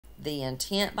The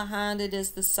intent behind it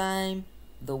is the same.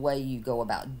 The way you go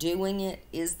about doing it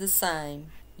is the same.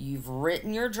 You've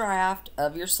written your draft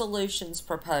of your solutions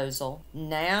proposal.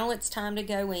 Now it's time to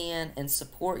go in and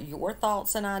support your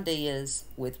thoughts and ideas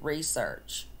with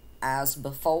research. As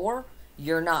before,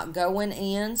 you're not going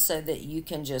in so that you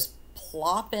can just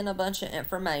plop in a bunch of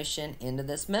information into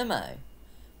this memo.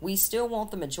 We still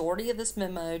want the majority of this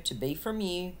memo to be from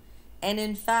you. And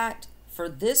in fact, for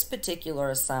this particular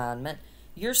assignment,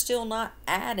 you're still not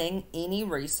adding any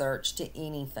research to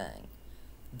anything.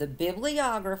 The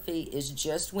bibliography is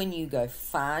just when you go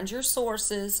find your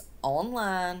sources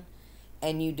online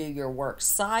and you do your works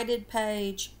cited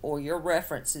page or your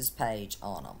references page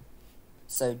on them.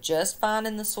 So just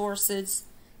finding the sources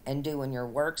and doing your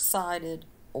works cited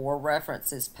or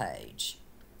references page.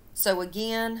 So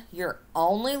again, you're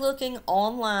only looking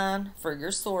online for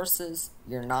your sources.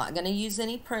 You're not going to use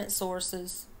any print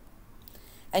sources.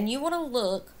 And you want to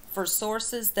look for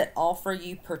sources that offer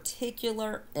you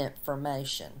particular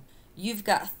information. You've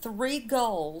got 3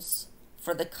 goals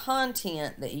for the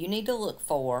content that you need to look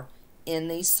for in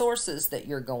these sources that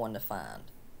you're going to find.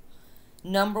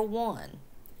 Number 1,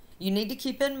 you need to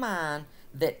keep in mind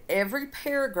that every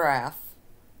paragraph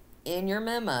in your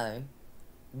memo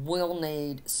will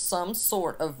need some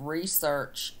sort of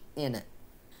research in it.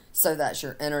 So that's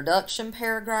your introduction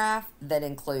paragraph that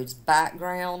includes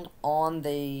background on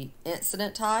the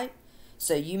incident type.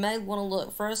 So you may want to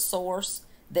look for a source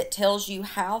that tells you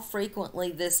how frequently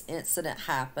this incident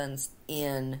happens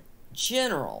in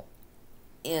general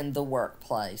in the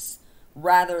workplace,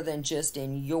 rather than just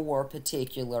in your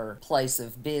particular place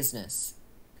of business.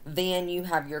 Then you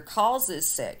have your causes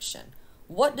section.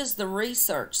 What does the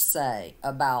research say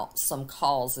about some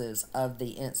causes of the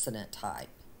incident type?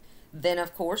 Then,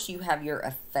 of course, you have your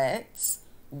effects.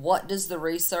 What does the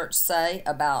research say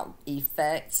about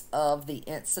effects of the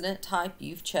incident type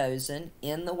you've chosen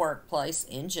in the workplace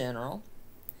in general?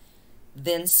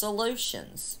 Then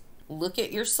solutions. Look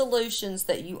at your solutions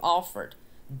that you offered.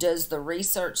 Does the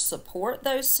research support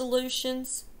those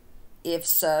solutions? If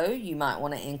so, you might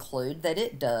want to include that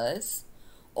it does.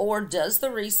 Or does the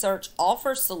research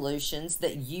offer solutions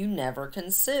that you never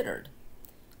considered?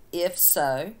 If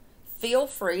so, feel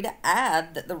free to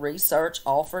add that the research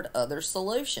offered other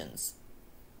solutions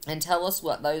and tell us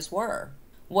what those were.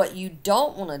 What you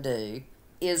don't want to do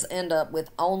is end up with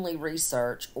only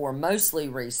research or mostly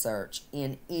research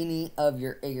in any of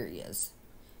your areas.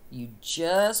 You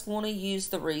just want to use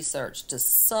the research to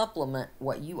supplement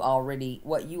what you already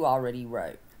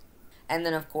wrote. And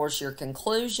then, of course, your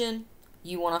conclusion,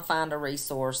 you want to find a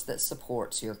resource that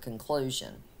supports your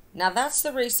conclusion. Now that's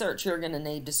the research you're going to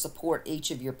need to support each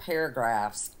of your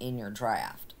paragraphs in your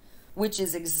draft, which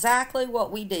is exactly what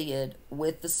we did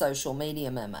with the social media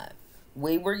memo.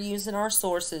 We were using our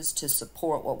sources to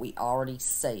support what we already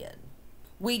said.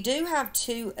 We do have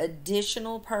 2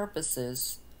 additional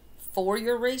purposes for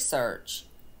your research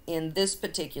in this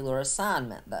particular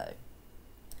assignment though.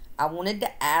 I wanted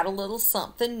to add a little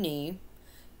something new.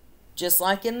 Just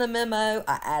like in the memo,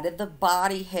 I added the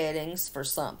body headings for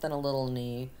something a little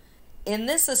new. In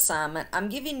this assignment, I'm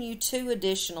giving you 2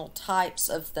 additional types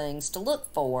of things to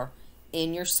look for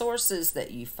in your sources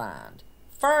that you find.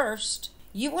 First,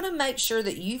 you want to make sure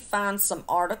that you find some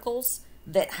articles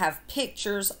that have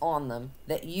pictures on them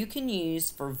that you can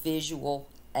use for visual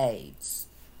aids.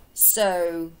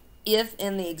 So, if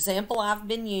in the example I've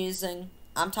been using,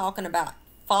 I'm talking about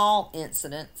fall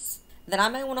incidents, then I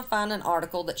may want to find an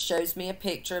article that shows me a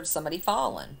picture of somebody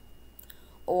falling,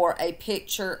 or a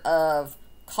picture of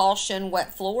caution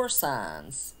wet floor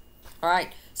signs.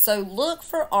 Alright, so look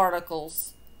for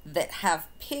articles that have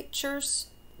pictures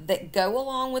that go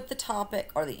along with the topic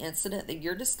or the incident that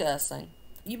you're discussing.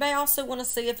 You may also want to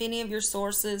see if any of your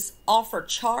sources offer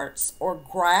charts or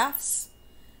graphs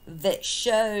that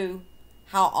show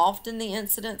how often the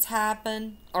incidents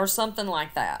happen or something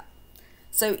like that.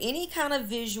 So any kind of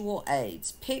visual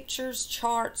aids, pictures,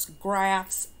 charts,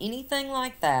 graphs, anything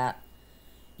like that,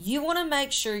 you want to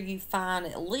make sure you find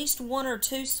at least 1 or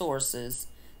 2 sources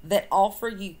that offer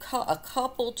you a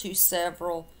couple to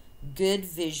several good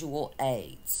visual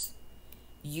aids.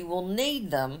 You will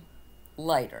need them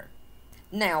later.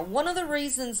 Now, one of the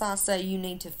reasons I say you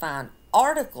need to find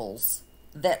articles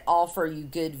that offer you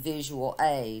good visual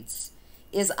aids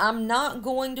is I'm not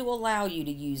going to allow you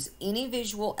to use any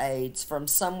visual aids from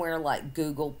somewhere like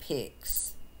Google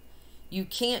Pics. You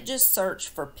can't just search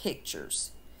for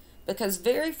pictures, because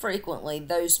very frequently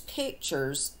those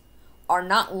pictures are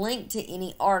not linked to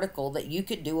any article that you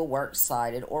could do a works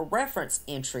cited or reference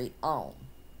entry on.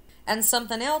 And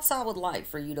something else I would like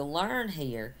for you to learn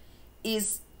here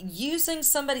is using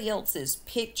somebody else's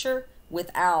picture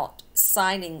without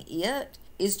citing it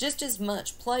is just as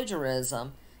much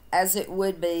plagiarism as it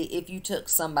would be if you took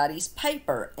somebody's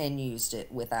paper and used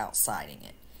it without citing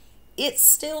it. It's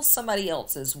still somebody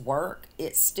else's work.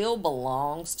 It still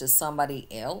belongs to somebody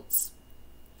else.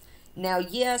 Now,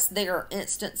 yes, there are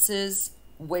instances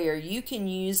where you can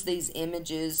use these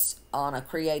images on a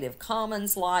Creative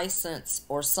Commons license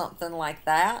or something like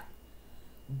that,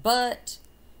 but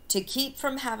to keep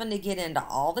from having to get into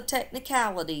all the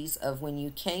technicalities of when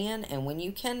you can and when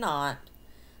you cannot,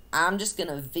 I'm just going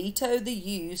to veto the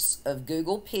use of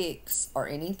Google Pics or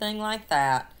anything like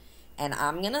that, and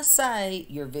I'm going to say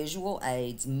your visual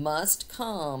aids must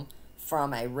come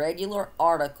from a regular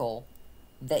article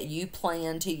that you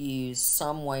plan to use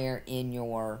somewhere in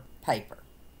your paper.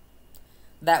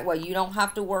 That way you don't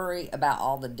have to worry about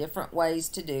all the different ways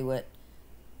to do it.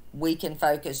 We can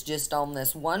focus just on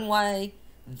this one way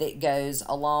that goes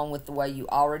along with the way you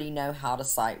already know how to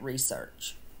cite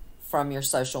research from your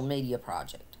social media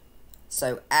project.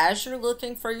 So as you're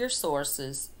looking for your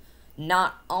sources,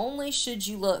 not only should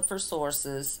you look for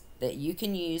sources that you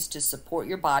can use to support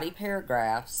your body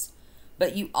paragraphs,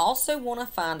 but you also want to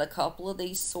find a couple of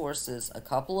these sources, a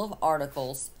couple of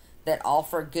articles that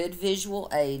offer good visual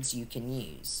aids you can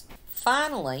use.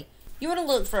 Finally, you want to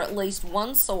look for at least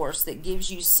one source that gives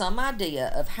you some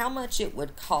idea of how much it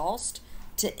would cost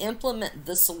to implement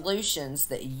the solutions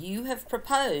that you have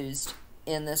proposed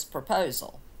in this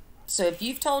proposal. So if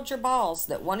you've told your boss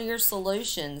that one of your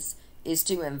solutions is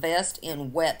to invest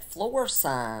in wet floor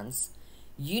signs,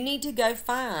 you need to go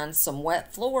find some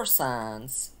wet floor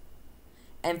signs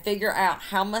and figure out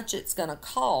how much it's going to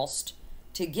cost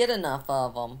to get enough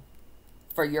of them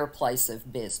for your place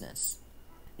of business.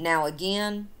 Now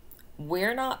again,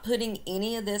 we're not putting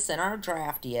any of this in our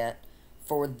draft yet.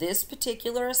 For this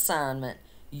particular assignment,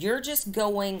 you're just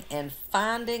going and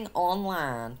finding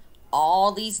online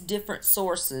all these different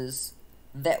sources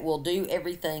that will do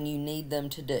everything you need them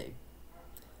to do.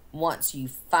 Once you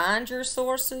find your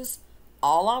sources,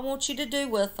 all I want you to do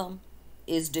with them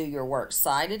is do your works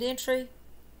cited entry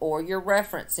or your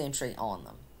reference entry on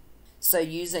them. So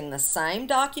using the same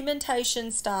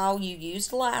documentation style you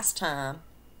used last time,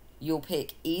 you'll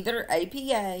pick either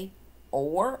APA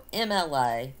or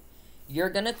MLA. You're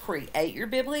going to create your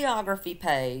bibliography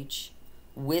page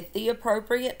with the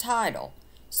appropriate title.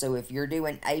 So if you're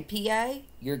doing APA,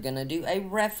 you're going to do a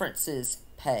references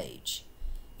page.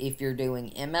 If you're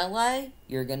doing MLA,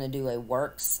 you're going to do a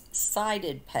works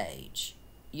cited page.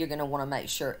 You're going to want to make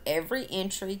sure every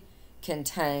entry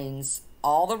contains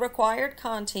all the required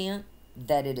content,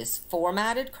 that it is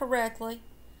formatted correctly,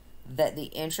 that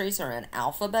the entries are in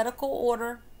alphabetical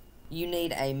order. You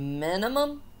need a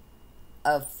minimum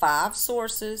of 5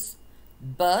 sources,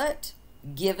 but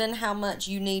given how much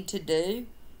you need to do,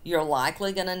 you're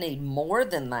likely going to need more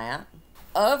than that.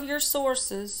 Of your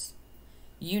sources,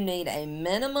 you need a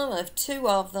minimum of 2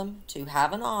 of them to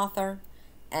have an author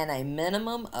and a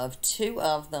minimum of 2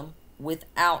 of them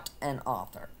without an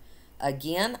author.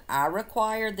 Again, I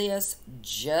require this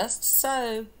just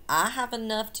so I have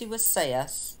enough to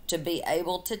assess to be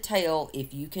able to tell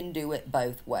if you can do it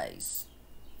both ways.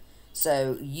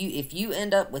 So if you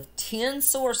end up with 10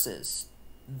 sources,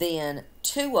 then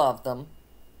 2 of them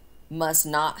must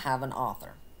not have an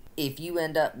author. If you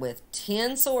end up with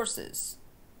 10 sources,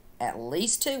 at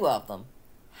least 2 of them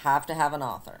have to have an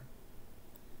author.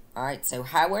 Alright, so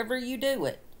however you do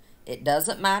it, it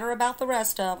doesn't matter about the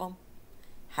rest of them.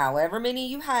 However many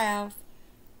you have,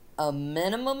 a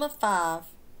minimum of 5,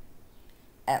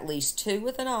 at least 2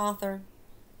 with an author,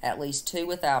 at least 2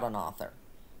 without an author.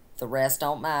 The rest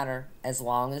don't matter as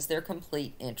long as they're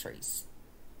complete entries.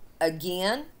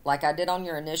 Again, like I did on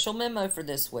your initial memo for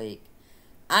this week,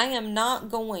 I am not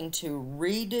going to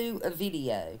redo a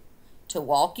video to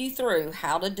walk you through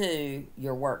how to do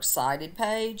your works cited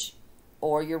page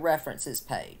or your references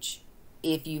page.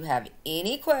 If you have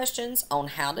any questions on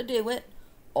how to do it,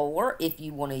 or if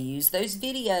you want to use those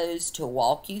videos to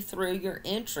walk you through your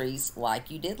entries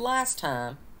like you did last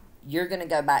time, you're going to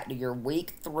go back to your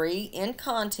week 3 in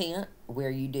content where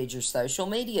you did your social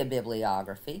media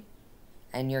bibliography,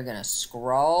 and you're going to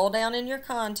scroll down in your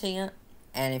content,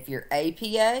 and if you're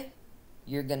APA,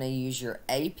 you're going to use your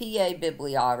APA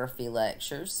bibliography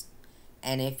lectures,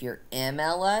 and if you're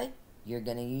MLA, you're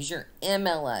going to use your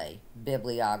MLA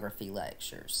bibliography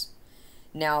lectures.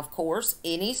 Now, of course,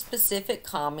 any specific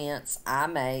comments I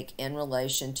make in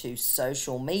relation to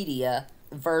social media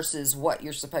versus what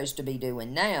you're supposed to be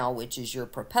doing now, which is your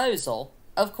proposal,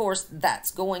 of course,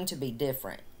 that's going to be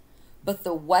different. But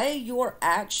the way your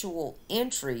actual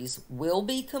entries will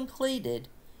be completed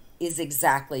is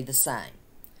exactly the same.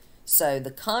 So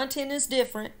the content is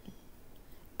different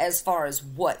as far as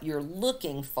what you're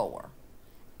looking for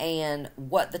and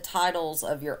what the titles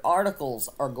of your articles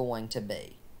are going to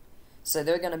be. So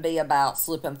they're going to be about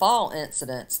slip and fall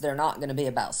incidents. They're not going to be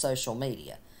about social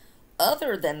media.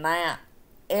 Other than that,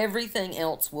 everything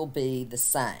else will be the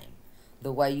same.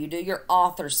 The way you do your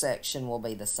author section will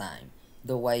be the same.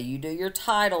 The way you do your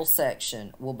title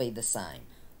section will be the same.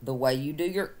 The way you do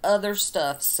your other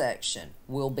stuff section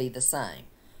will be the same.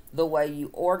 The way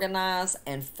you organize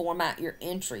and format your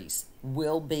entries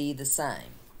will be the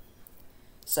same.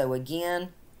 So again,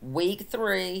 week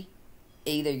 3,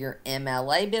 either your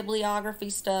MLA bibliography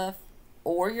stuff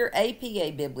or your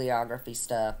APA bibliography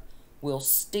stuff will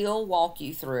still walk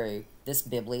you through this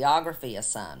bibliography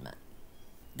assignment.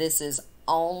 This is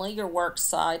only your works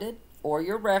cited or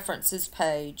your references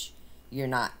page. You're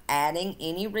not adding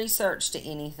any research to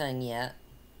anything yet.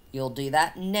 You'll do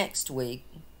that next week.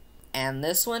 And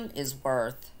this one is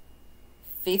worth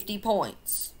 50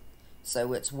 points.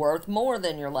 So it's worth more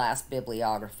than your last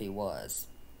bibliography was.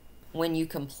 When you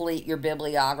complete your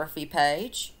bibliography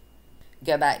page,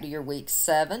 go back to your week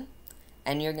 7,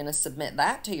 and you're going to submit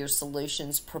that to your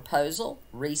solutions proposal,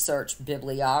 research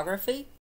bibliography.